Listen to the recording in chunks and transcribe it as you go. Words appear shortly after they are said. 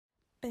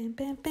Bam,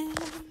 bam, bam.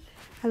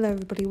 Hello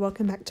everybody,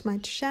 welcome back to my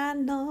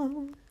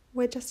channel.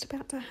 We're just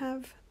about to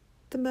have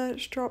the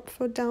merch drop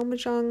for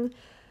DALMAJUNG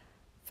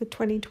for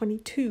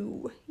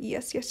 2022.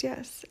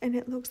 Yes. And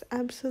it looks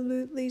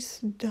absolutely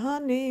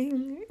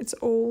stunning. It's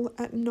all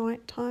at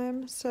night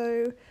time,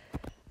 so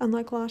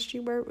unlike last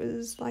year where it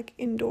was like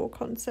indoor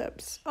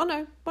concepts. Oh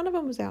no, one of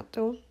them was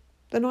outdoor.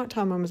 The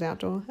nighttime one was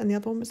outdoor and the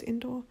other one was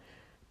indoor.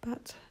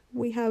 But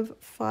we have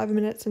 5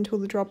 minutes until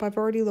the drop. I've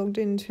already logged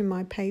into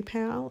my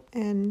PayPal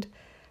and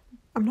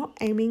I'm not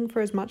aiming for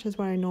as much as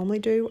what I normally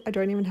do. I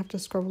don't even have to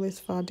scroll this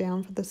far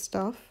down for the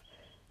stuff.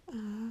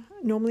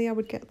 Normally I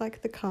would get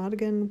like the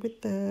cardigan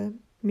with the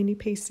mini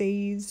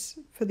PCs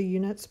for the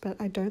units, but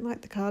I don't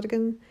like the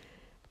cardigan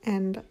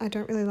and I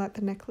don't really like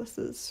the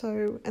necklaces.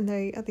 So, and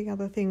they are the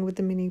other thing with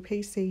the mini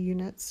PC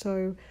units.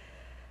 So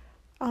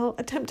I'll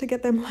attempt to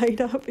get them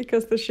later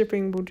because the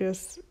shipping will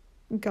just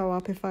go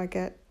up if I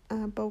get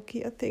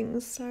bulkier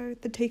things. So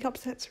the teacup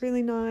set's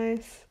really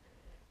nice.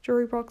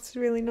 Jewelry box is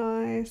really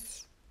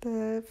nice.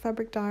 The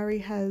fabric diary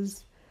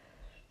has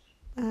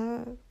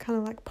kind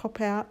of like pop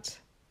out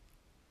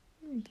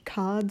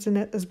cards in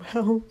it as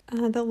well.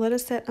 The letter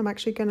set I'm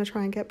actually going to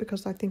try and get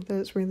because I think that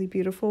it's really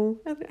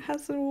beautiful and it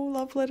has little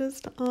love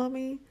letters to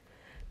Army.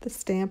 The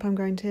stamp I'm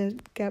going to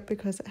get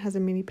because it has a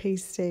mini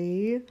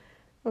PC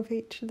of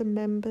each of the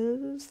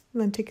members.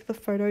 And then take the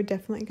photo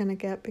definitely going to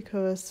get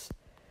because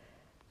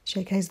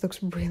JK's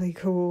looks really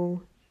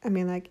cool. I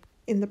mean, like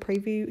in the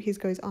preview he's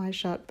got his eyes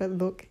shut, but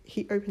look,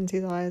 he opens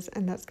his eyes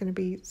and that's going to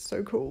be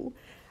so cool.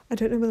 I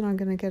don't know whether I'm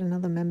going to get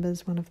another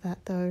members one of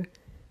that though,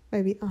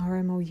 maybe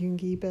RM or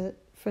Yoongi, but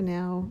for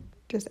now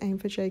just aim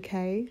for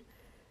JK.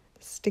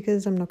 The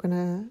stickers I'm not going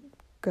to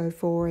go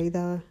for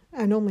either.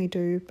 I normally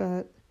do,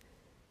 but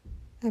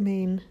I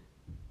mean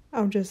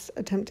I'll just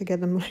attempt to get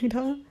them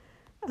later.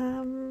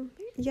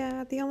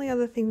 Yeah, the only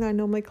other thing that I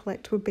normally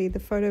collect would be the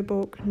photo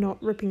book,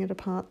 not ripping it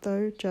apart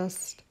though,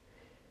 just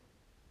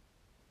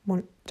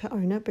want to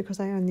own it because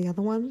I own the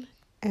other one.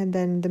 And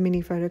then the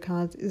mini photo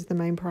cards is the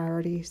main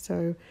priority,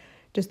 so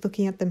just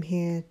looking at them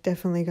here,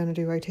 definitely going to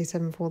do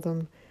OT7 for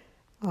them.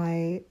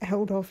 I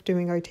held off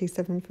doing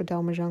OT7 for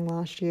DALMAJUNG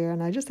last year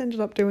and I just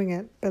ended up doing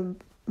it. But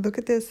look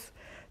at this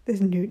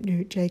Newt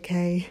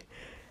JK.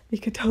 You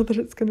could tell that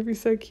it's going to be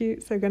so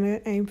cute, so I'm going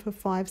to aim for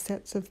 5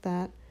 sets of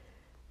that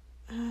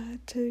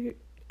to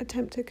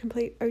attempt to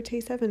complete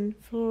OT7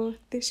 for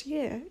this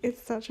year.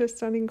 It's such a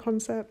stunning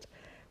concept.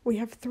 We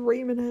have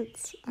 3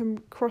 minutes. I'm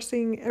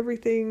crossing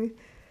everything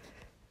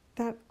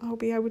that I'll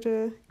be able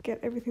to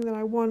get everything that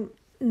I want.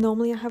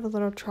 Normally I have a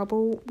lot of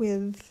trouble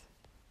with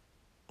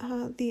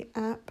the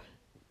app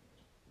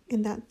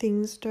in that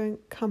things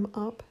don't come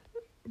up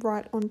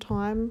right on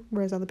time,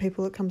 whereas other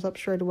people it comes up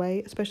straight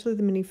away, especially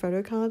the mini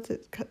photo cards.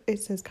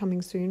 It says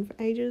coming soon for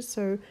ages,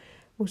 so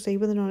we'll see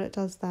whether or not it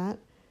does that.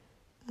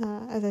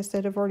 As I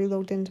said, I've already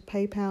logged into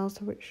PayPal,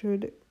 so it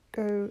should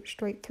go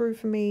straight through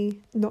for me.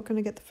 Not going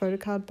to get the photo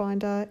card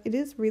binder. It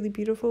is really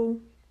beautiful,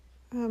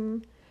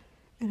 and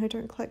I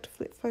don't collect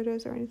flip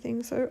photos or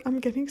anything, so I'm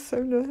getting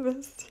so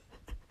nervous.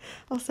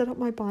 I'll set up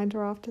my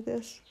binder after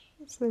this,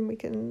 so then we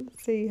can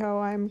see how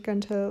I'm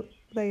going to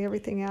lay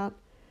everything out.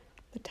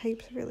 The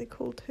tape's really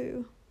cool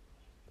too.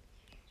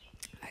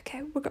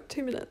 Okay, we've got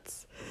 2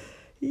 minutes.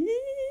 Yeah.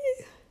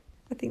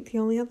 I think the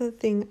only other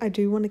thing, I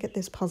do want to get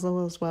this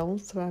puzzle as well,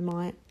 so I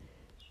might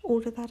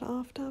order that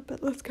after,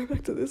 but let's go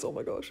back to this. Oh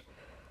my gosh.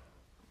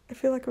 I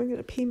feel like I'm going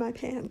to pee my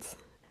pants.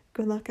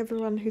 Good luck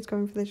everyone who's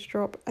going for this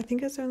drop. I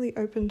think it's only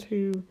open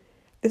to,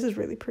 this is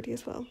really pretty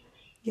as well.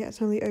 Yeah, it's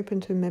only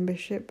open to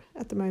membership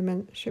at the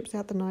moment. Ships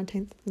out the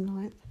 19th of the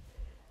 9th.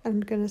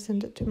 I'm going to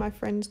send it to my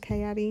friends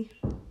Kay Addy.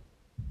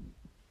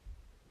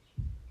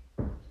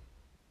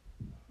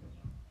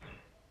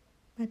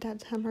 My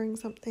dad's hammering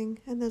something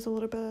and there's a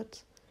lot of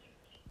birds.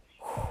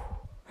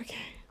 Okay.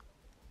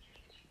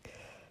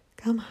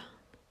 Come on.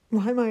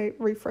 Why am I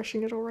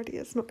refreshing it already?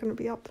 It's not going to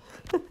be up.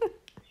 I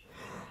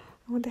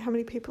wonder how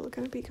many people are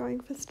going to be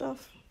going for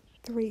stuff.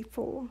 3,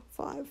 4,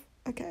 5.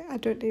 Okay, I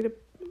don't need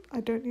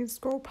to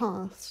scroll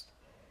past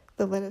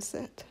the letter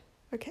set.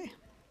 Okay.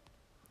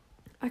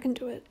 I can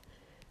do it.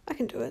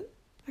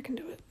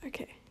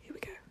 Okay, here we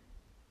go.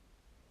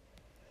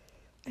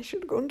 I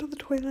should have gone to the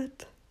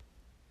toilet.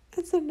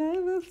 I'm so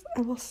nervous.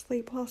 I lost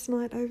sleep last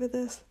night over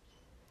this.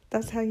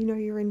 That's how you know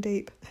you're in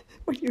deep,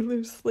 when you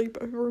lose sleep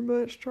over a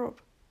merch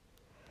drop.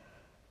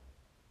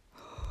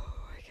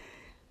 Okay.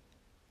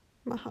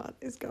 My heart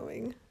is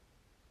going.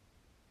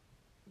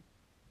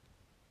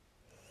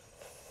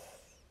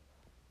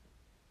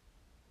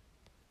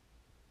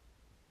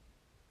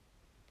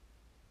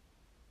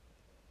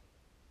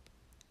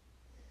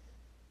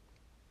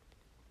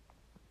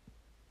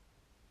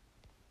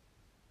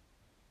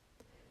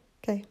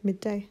 Okay,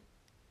 midday.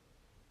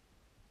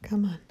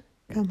 Come on.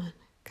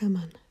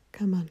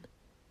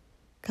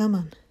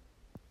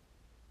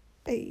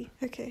 Hey,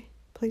 okay.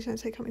 Please don't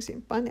say coming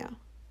soon. Bye now.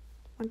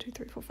 1, 2,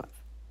 3, 4, 5.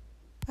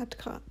 Add to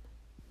cart.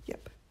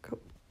 Yep, cool.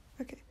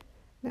 Okay,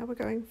 now we're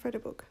going photo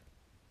book.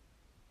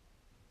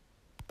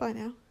 Bye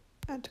now.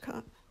 Add to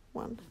cart.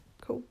 1.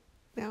 Cool.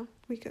 Now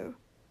we go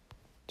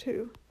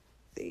to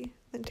the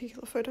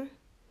lenticular photo.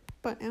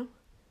 Bye now.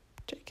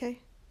 JK,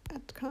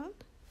 add to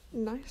cart.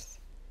 Nice.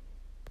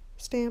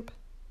 Stamp.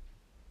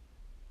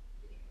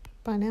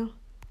 Bye now.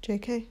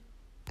 JK,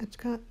 add to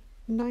cart.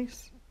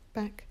 Nice.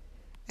 Back.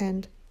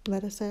 And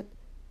letter set.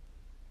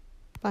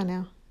 Bye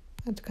now.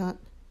 Add to cart.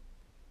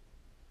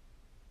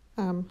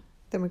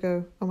 Then we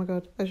go, oh my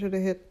god, I should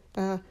have hit,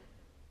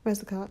 where's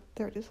the cart?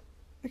 There it is.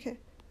 Okay.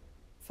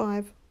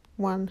 5,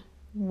 1,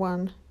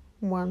 1,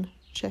 1,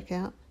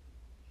 checkout.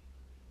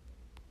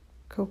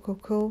 Cool, cool,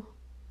 cool.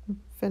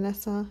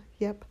 Vanessa,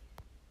 yep.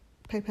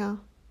 PayPal.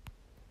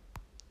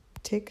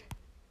 Tick.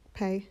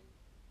 Pay.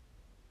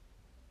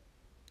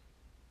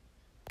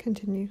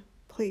 Continue.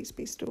 Please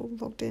be still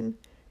logged in.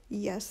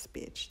 Yes,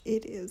 bitch,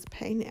 it is.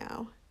 Pay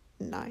now.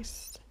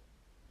 Nice.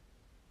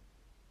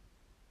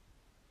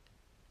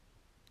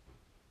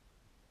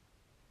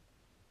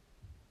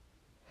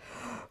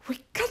 We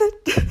got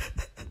it!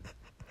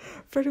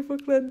 Photo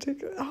book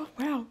lenticular. Oh,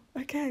 wow.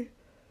 Okay.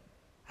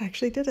 I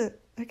actually did it.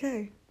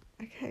 Okay.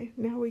 Okay,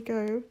 now we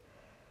go.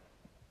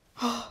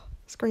 Oh,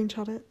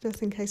 screenshot it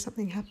just in case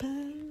something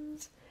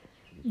happens.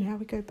 Now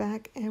we go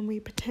back and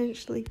we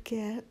potentially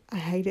get... I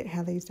hate it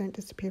how these don't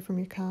disappear from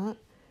your cart.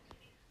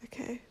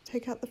 Okay,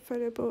 take out the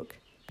photo book.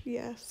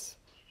 Yes.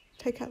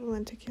 Take out the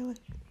lenticular.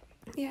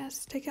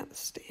 Yes. Take out the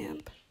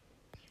stamp.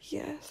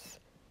 Yes.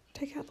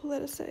 Take out the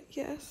letter set.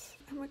 Yes.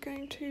 And we're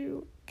going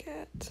to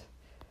get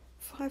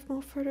 5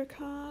 more photo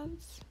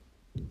cards.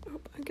 Oh,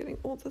 I'm getting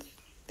all the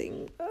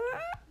things.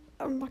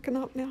 I'm mucking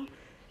up now.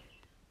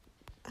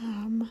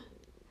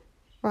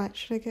 Right,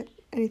 should I get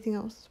anything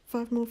else?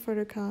 5 more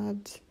photo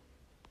cards.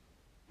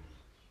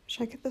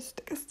 Should I get the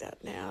stickers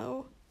out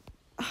now?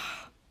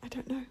 I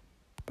don't know.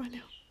 Bye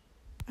now.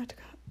 Add to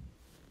cart.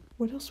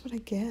 What else would I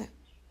get?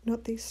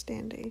 Not these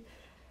standee.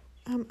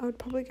 I would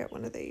probably get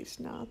one of these.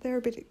 Nah, they're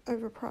a bit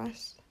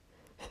overpriced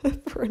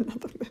for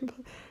another member.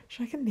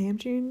 Should I get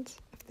Namjoon's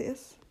of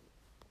this?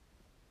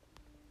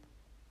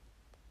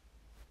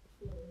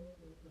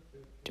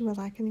 Do I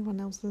like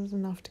anyone else's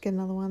enough to get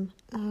another one?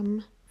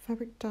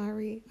 Fabric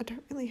diary. I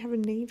don't really have a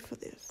need for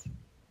this.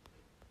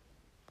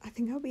 I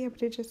think I'll be able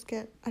to just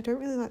get... I don't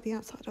really like the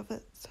outside of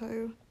it,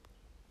 so...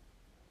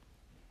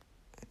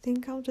 I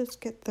think I'll just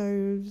get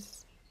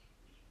those...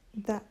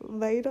 that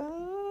later?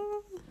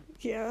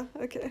 Yeah,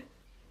 okay.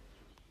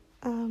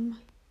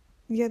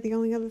 Yeah, the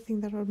only other thing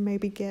that I would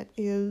maybe get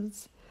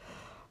is...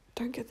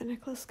 Don't get the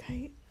necklace,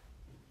 Kate.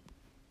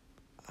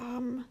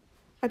 I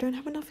don't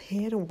have enough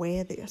hair to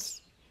wear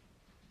this.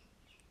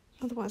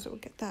 Otherwise I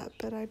would get that,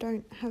 but I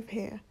don't have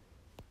hair.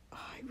 Oh,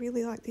 I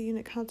really like the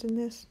unit cards in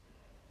this.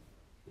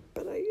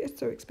 But it's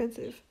so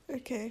expensive.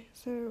 Okay,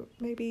 so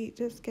maybe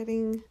just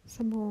getting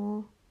some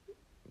more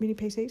mini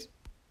PCs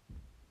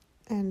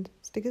and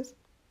stickers.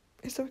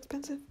 It's so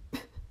expensive.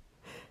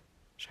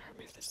 Should I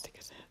remove the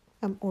stickers out?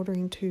 I'm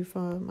ordering 2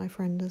 for my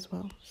friend as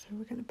well, so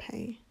we're going to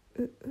pay.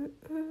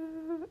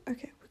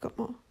 Okay, we got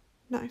more.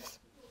 Nice.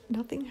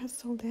 Nothing has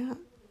sold out.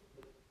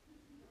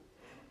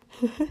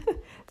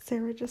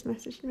 Sarah just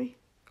messaged me.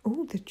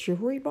 Oh, the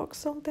jewelry box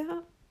sold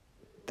out?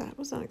 That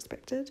was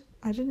unexpected.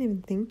 I didn't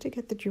even think to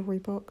get the jewelry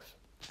box.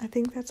 I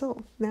think that's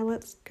all. Now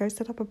let's go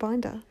set up a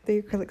binder.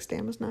 The acrylic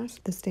stamp was nice.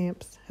 The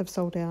stamps have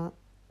sold out.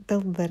 The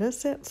letter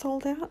set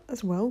sold out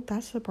as well.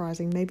 That's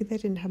surprising. Maybe they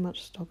didn't have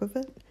much stock of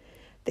it.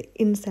 The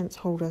incense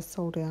holder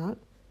sold out,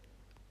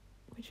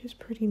 which is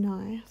pretty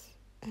nice.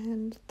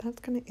 And that's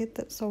kind of it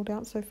that sold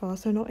out so far.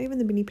 So not even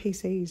the mini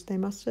PCs. They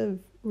must have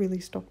really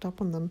stocked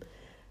up on them,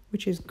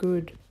 which is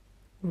good.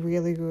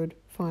 Really good,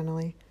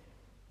 finally.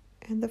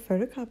 And the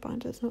photo card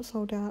binder is not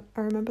sold out.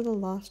 I remember the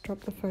last drop,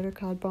 the photo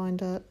card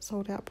binder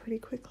sold out pretty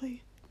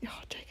quickly.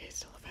 Oh, JK is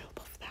still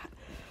available for that.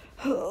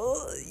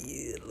 Oh,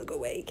 yeah, look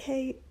away,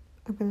 Kate.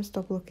 I'm going to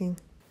stop looking.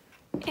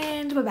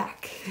 And we're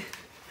back.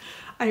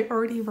 I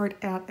already wrote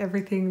out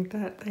everything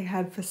that they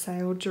had for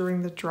sale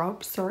during the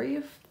drop. Sorry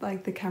if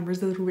like the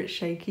camera's a little bit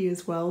shaky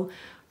as well.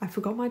 I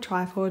forgot my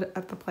tripod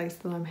at the place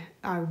that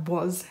I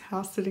was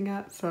house sitting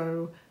at,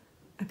 so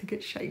I think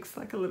it shakes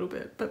like a little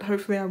bit, but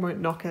hopefully I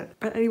won't knock it.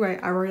 But anyway,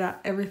 I wrote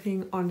out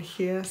everything on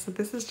here. So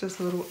this is just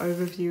a little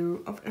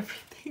overview of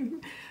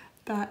everything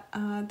that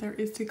there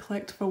is to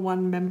collect for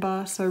one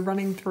member. So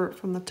running through it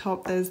from the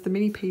top, there's the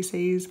mini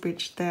PCs,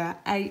 which there are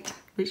 8,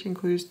 which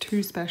includes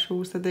 2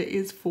 specials. So there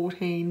is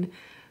 14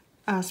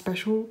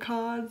 special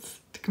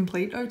cards to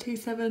complete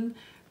OT7.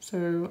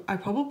 So I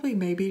probably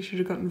maybe should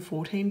have gotten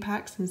 14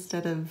 packs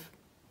instead of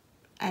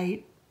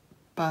 8,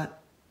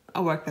 but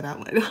I'll work that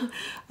out later.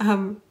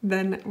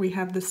 Then we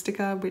have the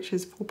sticker, which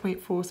is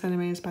 4.4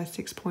 centimeters by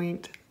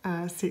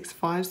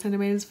 6.65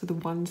 centimeters for the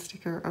one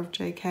sticker of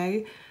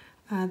JK.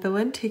 The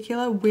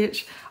lenticular,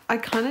 which I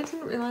kind of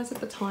didn't realize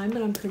at the time,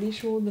 but I'm pretty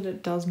sure that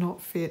it does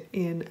not fit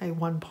in a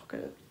 1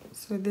 pocket.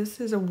 So this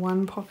is a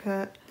 1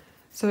 pocket.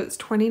 So it's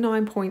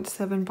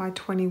 29.7 by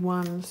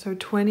 21. So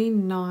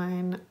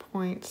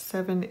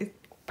 29.7 is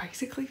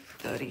basically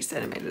 30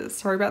 centimeters.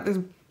 Sorry about this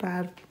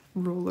bad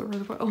ruler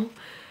as well.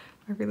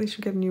 I really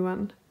should get a new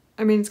one.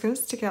 I mean, it's going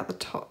to stick out the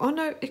top. Oh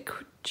no, it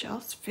could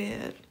just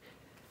fit.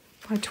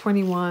 by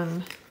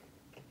 21.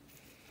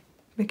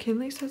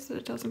 McKinley says that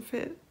it doesn't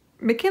fit.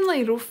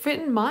 McKinley, it'll fit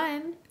in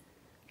mine.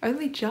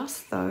 Only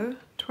just though,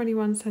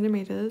 21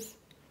 centimeters.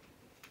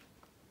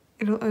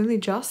 It'll only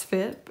just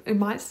fit. It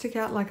might stick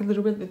out like a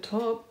little bit at the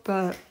top,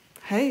 but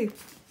hey,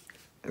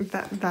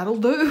 that'll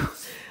do.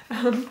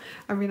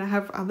 I mean, I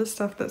have other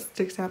stuff that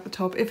sticks out the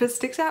top. If it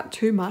sticks out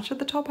too much at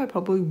the top, I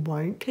probably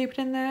won't keep it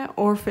in there,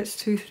 or if it's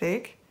too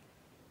thick.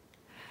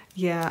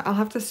 Yeah, I'll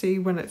have to see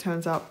when it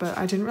turns up, but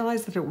I didn't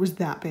realize that it was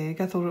that big.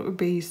 I thought it would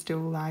be still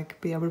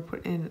like be able to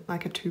put in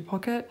like a 2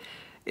 pocket.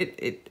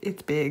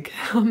 It's big.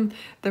 Then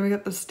we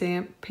got the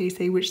stamp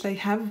PC, which they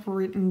have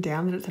written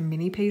down that it's a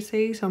mini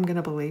PC, so I'm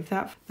gonna believe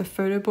that. The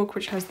photo book,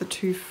 which has the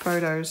 2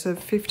 photos of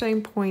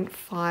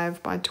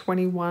 15.5 by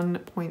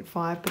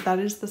 21.5, but that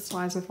is the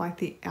size of like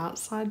the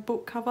outside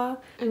book cover,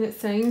 and it's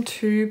saying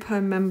 2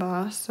 per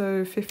member,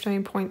 so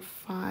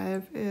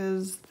 15.5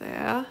 is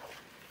there.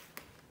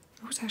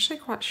 It was actually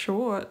quite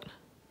short.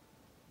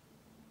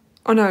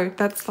 Oh no,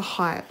 that's the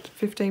height,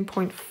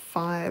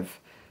 15.5.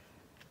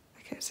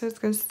 Okay, so it's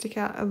going to stick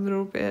out a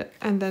little bit,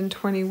 and then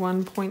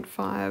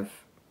 21.5.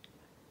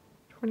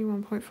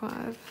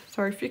 21.5.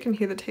 Sorry if you can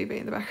hear the TV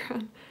in the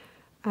background.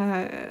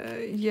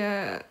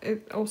 Yeah,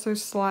 it also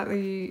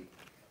slightly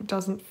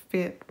doesn't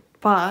fit,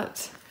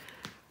 but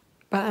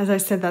as I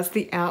said, that's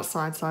the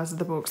outside size of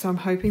the book, so I'm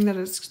hoping that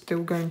it's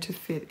still going to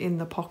fit in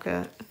the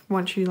pocket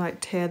once you like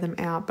tear them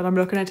out, but I'm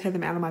not going to tear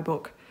them out of my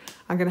book.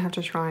 I'm going to have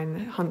to try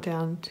and hunt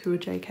down to a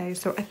JK,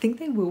 so I think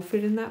they will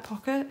fit in that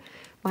pocket,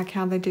 like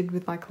how they did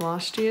with like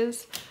last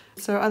year's.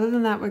 So other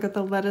than that, we've got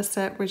the letter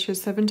set, which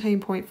is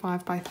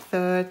 17.5 by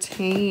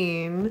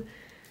 13,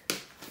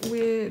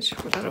 which,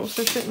 would that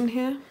also fit in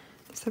here?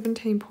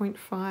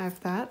 17.5,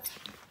 that's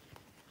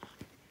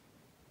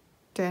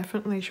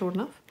definitely short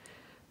enough,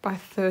 by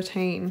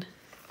 13.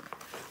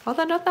 Oh,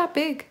 they're not that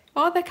big.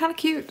 Oh, they're kind of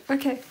cute.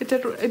 Okay,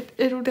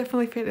 it'll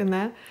definitely fit in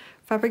there.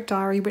 Fabric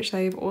diary, which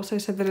they've also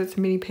said that it's a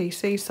mini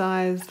PC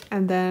size,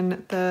 and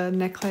then the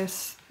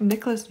necklace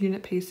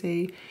unit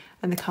PC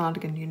and the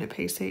cardigan unit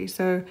PC.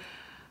 So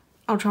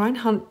I'll try and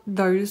hunt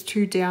those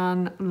 2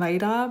 down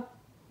later,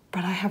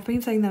 but I have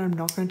been saying that I'm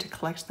not going to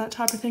collect that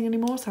type of thing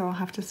anymore, so I'll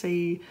have to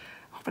see.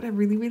 Oh, but I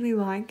really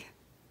like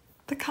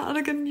the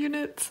cardigan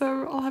unit,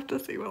 so I'll have to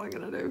see what I'm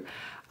gonna do.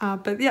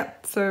 But yeah,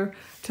 so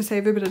to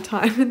save a bit of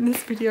time in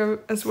this video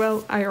as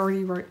well, I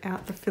already wrote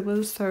out the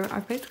fillers, so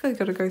I've basically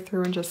got to go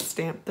through and just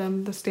stamp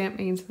them. The stamp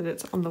means that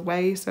it's on the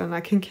way, so I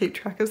can keep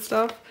track of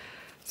stuff.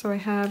 So I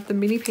have the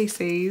mini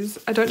PCs.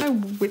 I don't know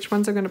which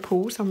ones I'm going to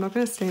pull, so I'm not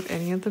going to stamp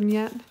any of them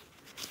yet,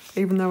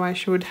 even though I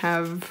should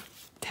have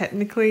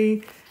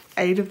technically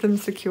 8 of them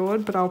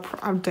secured, but I'll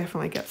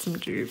definitely get some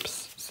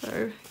dupes.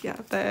 So yeah,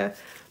 they're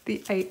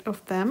the 8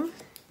 of them.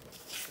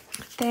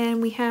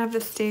 Then we have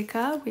the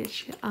sticker,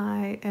 which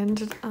I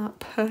ended up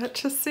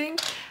purchasing.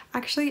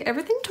 Actually,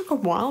 everything took a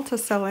while to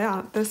sell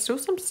out. There's still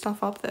some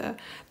stuff up there.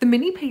 The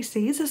mini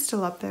PCs are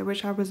still up there,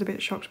 which I was a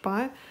bit shocked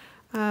by.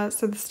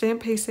 So the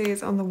stamp PC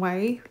is on the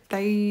way.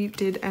 They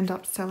did end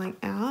up selling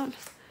out.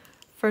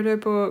 Photo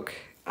book,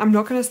 I'm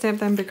not going to stamp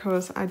them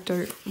because I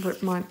don't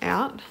rip mine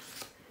out.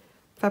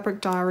 Fabric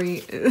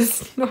diary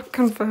is not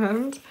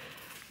confirmed.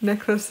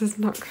 Necklace is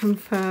not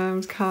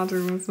confirmed.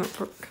 Cardigan is not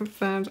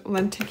confirmed.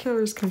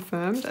 Lenticular is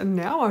confirmed, and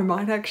now I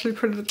might actually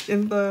put it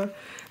in the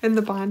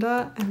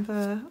binder. And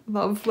the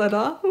love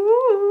letter,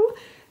 ooh,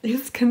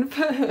 is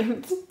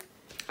confirmed.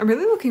 I'm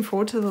really looking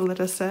forward to the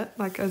letter set,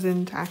 like as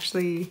in to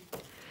actually,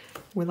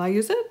 will I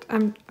use it?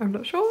 I'm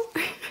not sure.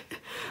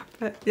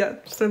 But yeah,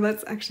 so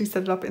let's actually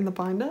set it up in the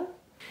binder.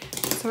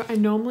 So I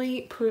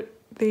normally put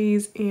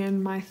these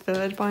in my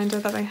 3rd binder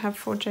that I have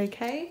for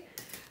JK.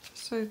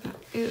 So that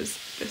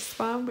is this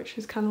one, which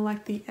is kind of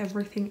like the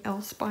everything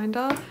else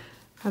binder,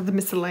 the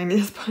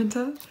miscellaneous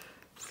binder.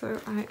 So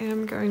I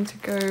am going to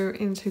go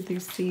into the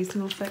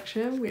seasonal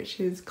section, which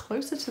is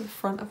closer to the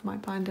front of my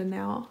binder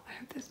now. I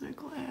hope there's no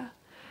glare.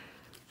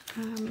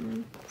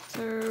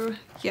 So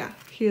yeah,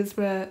 here's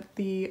where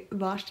the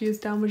last year's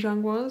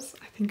DALMAJUNG was.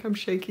 I think I'm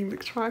shaking the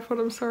tripod,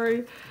 I'm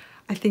sorry.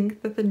 I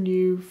think that the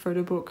new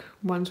photo book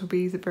ones will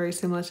be very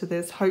similar to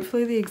this,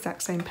 hopefully the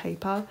exact same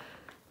paper.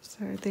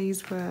 So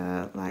these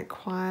were like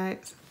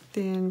quite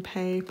thin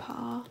paper.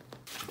 I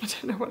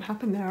don't know what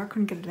happened there, I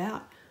couldn't get it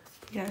out.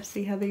 Yeah,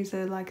 see how these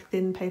are like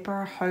thin paper?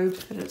 I hope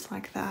that it's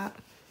like that.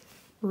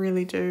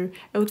 Really do.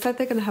 It looks like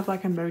they're gonna have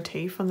like a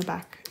motif on the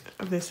back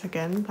of this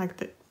again,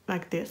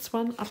 like this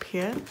one up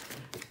here.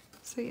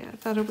 So yeah,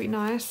 that'll be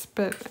nice.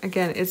 But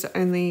again, it's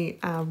only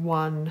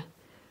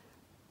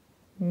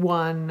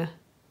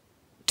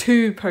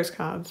 2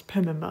 postcards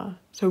per member,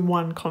 so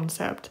 1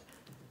 concept.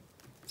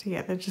 So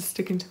yeah, they're just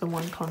sticking to the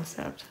 1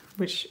 concept,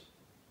 which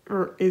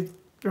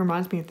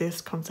reminds me of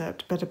this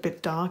concept, but a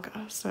bit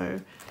darker, so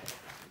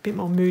a bit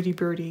more moody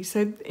broody.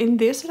 So in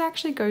this, it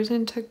actually goes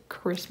into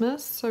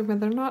Christmas, so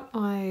whether or not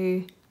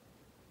I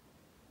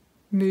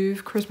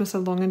move Christmas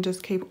along and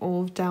just keep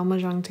all of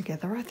DALMAJUNG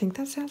together, I think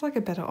that sounds like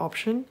a better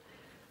option.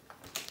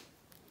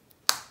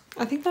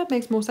 I think that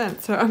makes more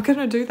sense, so I'm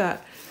gonna do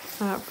that.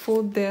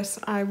 For this,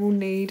 I will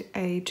need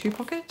a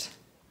 2-pocket.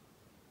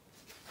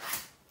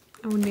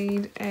 I will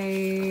need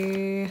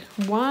a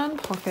 1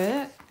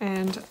 pocket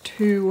and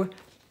 2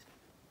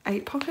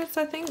 8 pockets,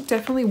 I think.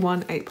 Definitely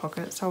 1 8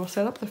 pocket. So I'll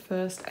set up the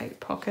first 8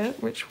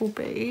 pocket, which will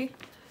be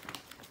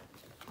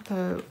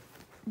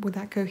would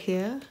that go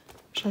here?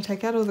 Should I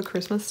take out all the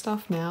Christmas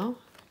stuff now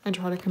and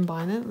try to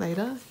combine it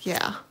later?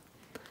 Yeah,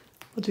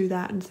 I'll do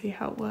that and see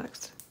how it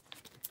works.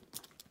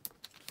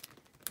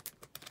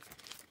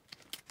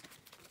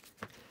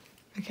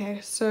 Okay,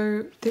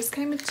 so this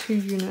came with 2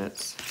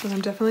 units, but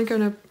I'm definitely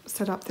going to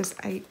set up this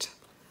 8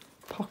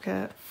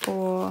 pocket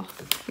for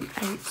the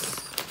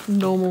 8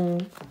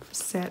 normal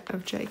set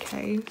of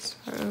JK.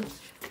 So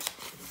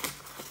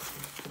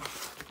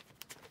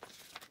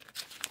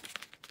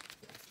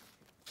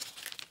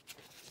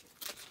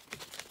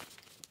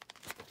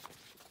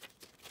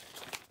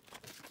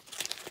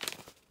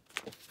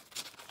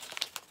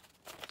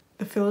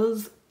the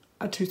fillers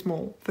are too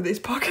small for these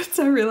pockets.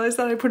 I realized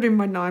that I put in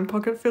my 9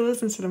 pocket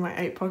fillers instead of my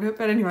 8 pocket,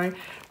 but anyway,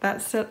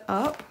 that's set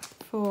up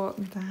for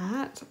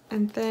that.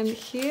 And then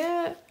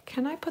here,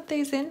 can I put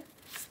these in?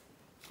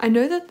 I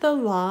know that the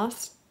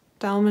last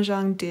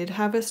Dalmajung did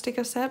have a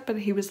sticker set, but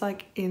he was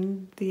like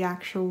in the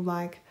actual,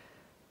 like,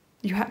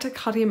 you had to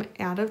cut him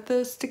out of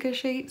the sticker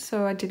sheet,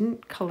 so I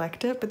didn't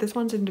collect it, but this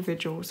one's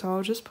individual, so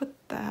I'll just put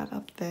that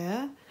up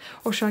there.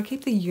 Or should I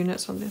keep the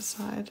units on this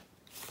side?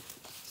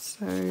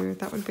 So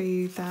that would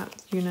be that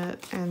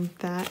unit and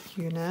that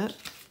unit.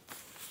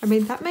 I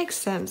mean, that makes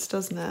sense,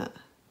 doesn't it?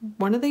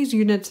 One of these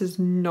units is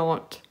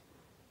not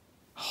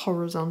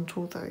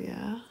horizontal though,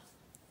 yeah?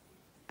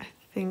 I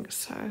think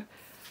so.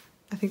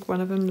 I think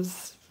one of them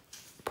is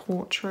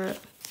portrait.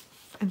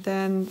 And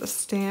then the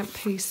stamp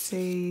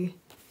PC.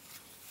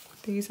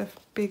 These are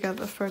bigger,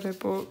 the photo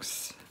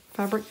books.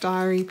 Fabric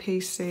diary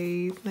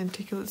PC.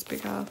 Lenticula's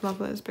bigger,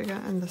 love letter's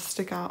bigger, and the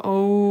sticker.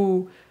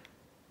 Oh!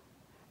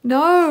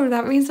 No,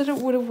 that means that it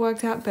would have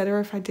worked out better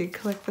if I did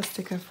collect the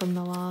sticker from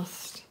the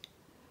last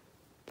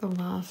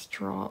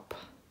drop.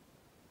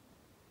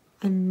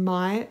 I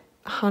might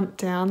hunt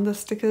down the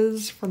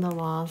stickers from the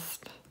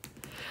last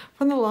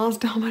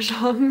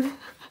Dalmajung.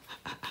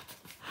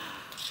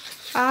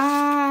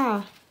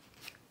 Ah!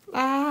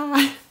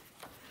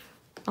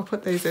 I'll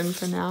put these in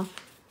for now.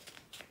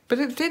 But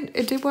it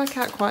did work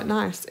out quite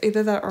nice.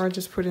 Either that or I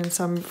just put in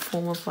some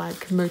form of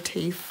like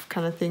motif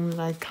kind of thing that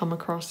I come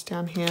across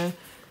down here.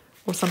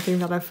 Or something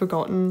that I've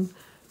forgotten.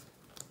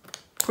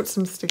 Put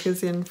some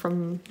stickers in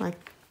from like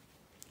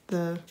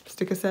the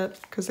sticker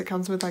set because it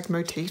comes with like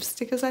motif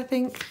stickers, I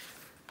think.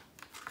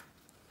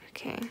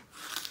 Okay.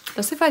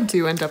 That's if I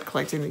do end up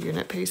collecting the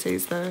unit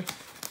PCs though.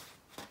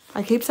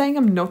 I keep saying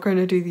I'm not going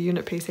to do the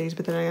unit PCs,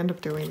 but then I end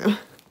up doing them.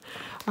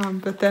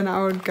 But then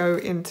I would go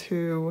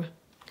into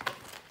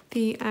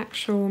the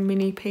actual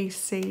mini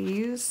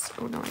PCs.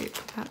 Oh no, wait,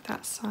 put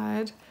that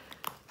side.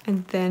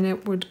 And then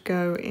it would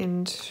go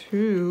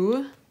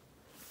into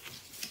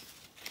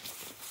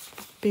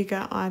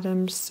bigger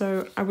items.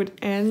 So I would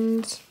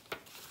end,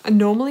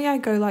 normally I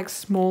go like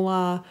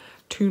smaller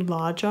to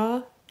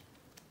larger.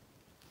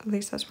 At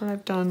least that's what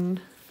I've done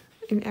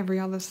in every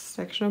other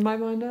section of my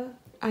binder.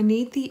 I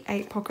need the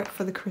 8 pocket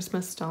for the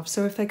Christmas stuff.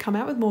 So if they come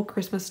out with more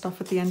Christmas stuff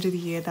at the end of the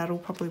year, that'll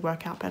probably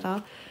work out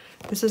better.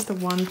 This is the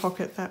 1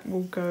 pocket that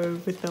will go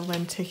with the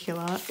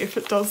lenticular. If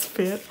it does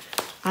fit,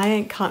 I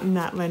ain't cutting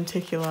that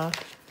lenticular.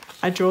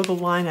 I draw the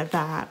line at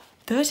that.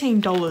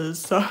 $13,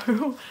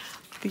 so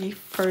the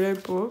photo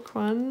book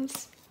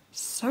ones.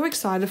 So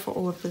excited for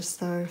all of this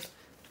though.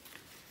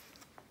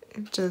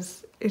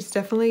 It's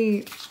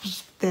definitely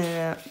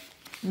their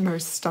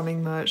most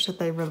stunning merch that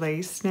they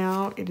release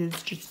now. It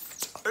is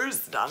just so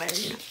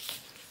stunning.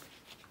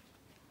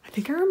 I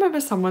think I remember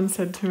someone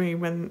said to me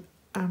when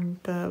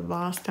the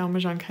last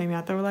Dalmajung came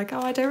out, they were like,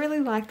 oh, I don't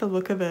really like the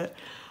look of it.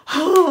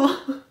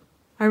 Oh,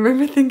 I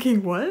remember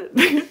thinking, what?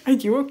 Are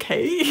you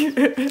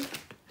okay?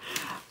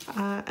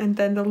 And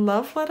then the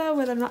love letter,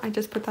 whether or not I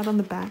just put that on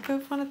the back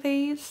of one of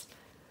these.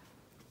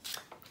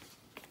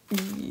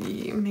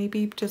 Yeah,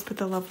 maybe just put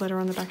the love letter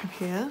on the back of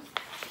here.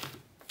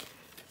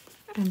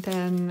 And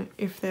then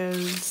if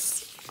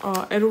there's,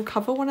 it'll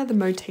cover one of the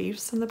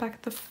motifs on the back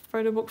of the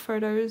photo book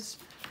photos.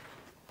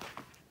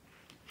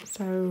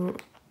 So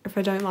if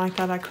I don't like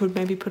that, I could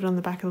maybe put it on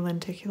the back of the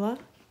lenticular.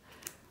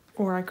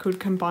 Or I could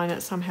combine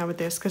it somehow with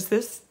this, because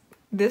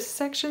this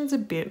section's a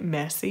bit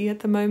messy at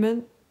the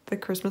moment. The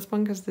Christmas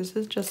one, because this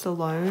is just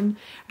alone,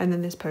 and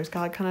then this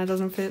postcard kind of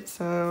doesn't fit,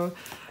 so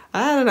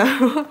I don't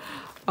know.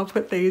 I'll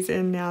put these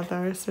in now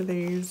though, so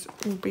these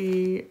will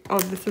be, oh,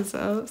 this is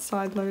a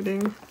side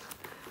loading.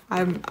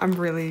 I'm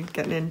really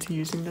getting into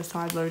using the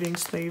side loading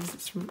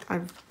sleeves.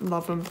 I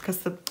love them because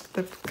the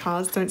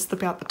cards don't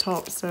slip out the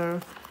top,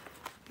 so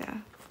yeah.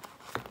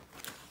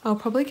 I'll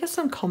probably get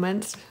some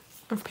comments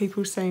of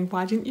people saying,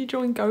 why didn't you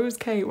join Goes,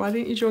 Kate? Why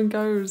didn't you join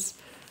Goes?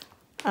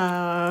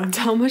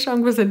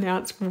 Dalmajung was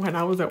announced when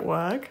I was at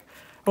work,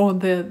 or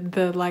the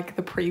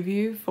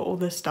preview for all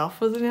this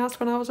stuff was announced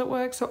when I was at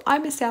work, so I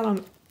missed out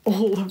on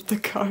all of the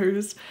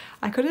goes.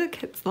 I could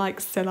have like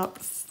set up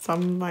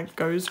some like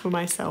goes for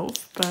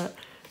myself,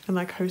 and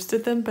like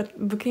hosted them, but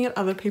looking at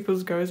other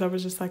people's goes, I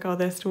was just like, oh,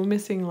 they're still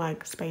missing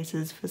like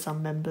spaces for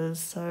some members.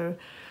 So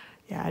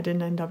yeah, I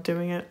didn't end up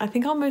doing it. I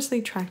think I'll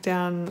mostly track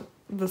down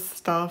the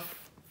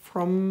stuff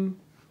from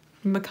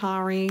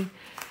Mercari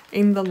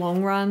in the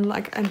long run.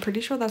 Like, I'm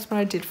pretty sure that's what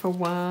I did for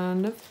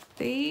one of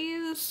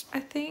these,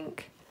 I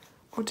think.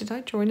 Or did I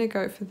join a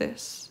go for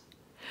this?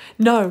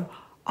 No,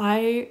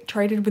 I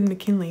traded with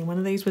McKinley. One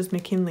of these was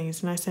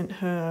McKinley's and I sent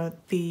her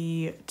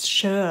the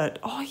shirt.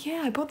 Oh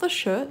yeah, I bought the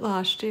shirt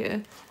last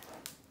year.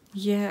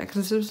 Yeah,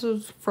 because this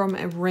was from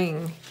a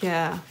ring.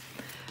 Yeah.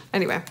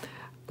 Anyway,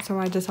 so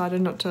I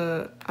decided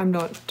I'm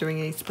not doing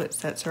any split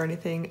sets or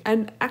anything.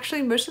 And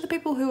actually, most of the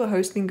people who were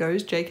hosting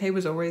goes, JK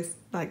was always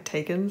like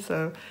taken.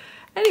 So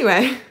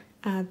anyway,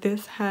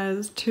 this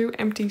has 2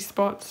 empty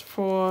spots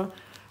for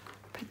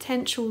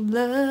potential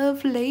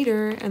love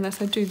later,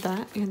 unless I do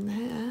that in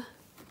there.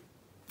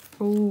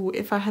 Oh,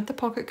 if I had the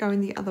pocket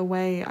going the other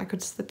way, I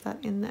could slip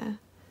that in there.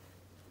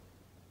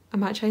 I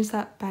might change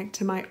that back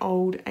to my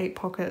old 8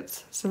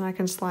 pockets so then I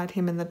can slide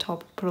him in the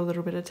top, put a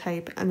little bit of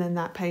tape, and then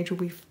that page will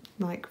be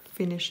like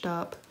finished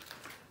up.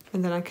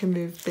 And then I can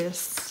move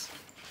this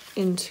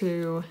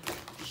into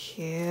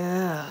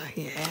here.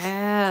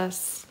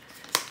 Yes.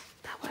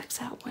 That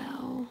works out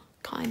well,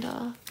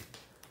 kinda.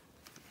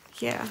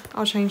 Yeah,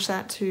 I'll change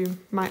that to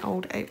my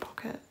old 8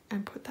 pocket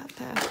and put that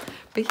there.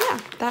 But yeah,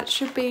 that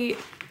should be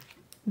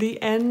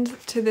the end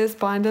to this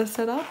binder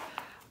setup.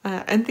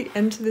 And the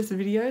end to this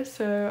video.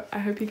 So I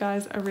hope you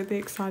guys are really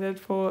excited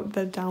for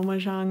the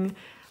Dalmajung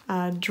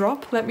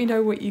drop. Let me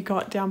know what you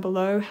got down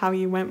below, how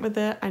you went with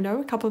it. I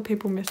know a couple of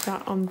people missed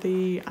out on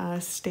the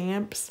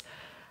stamps.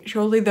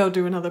 Surely they'll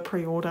do another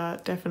pre-order,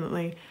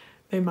 definitely.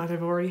 They might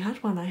have already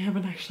had one, I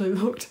haven't actually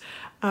looked.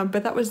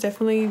 But that was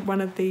definitely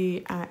one of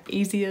the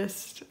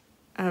easiest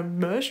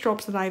merch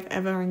drops that I've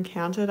ever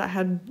encountered. I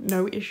had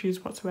no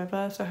issues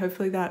whatsoever, so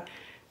hopefully that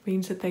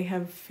means that they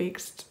have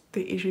fixed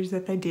the issues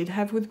that they did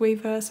have with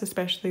Weverse,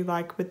 especially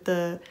like with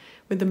the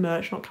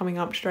merch not coming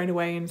up straight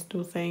away and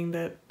still saying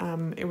that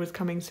it was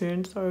coming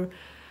soon. So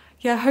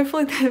yeah,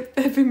 hopefully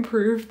they've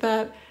improved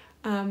that.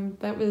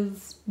 That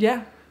was,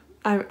 yeah,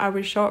 I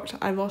was shocked.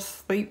 I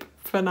lost sleep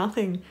for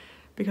nothing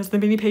because the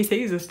mini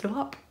PCs are still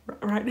up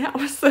right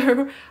now.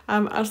 So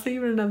I'll see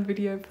you in another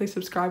video. Please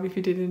subscribe if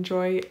you did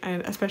enjoy,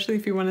 and especially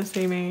if you want to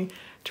see me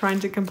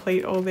trying to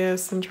complete all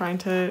this and trying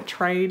to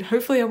trade.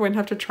 Hopefully I won't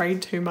have to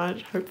trade too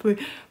much. Hopefully,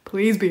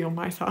 please be on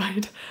my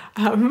side.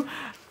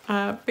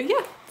 But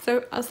yeah,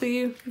 so I'll see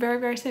you very,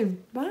 very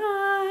soon.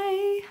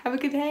 Bye. Have a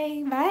good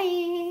day.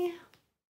 Bye.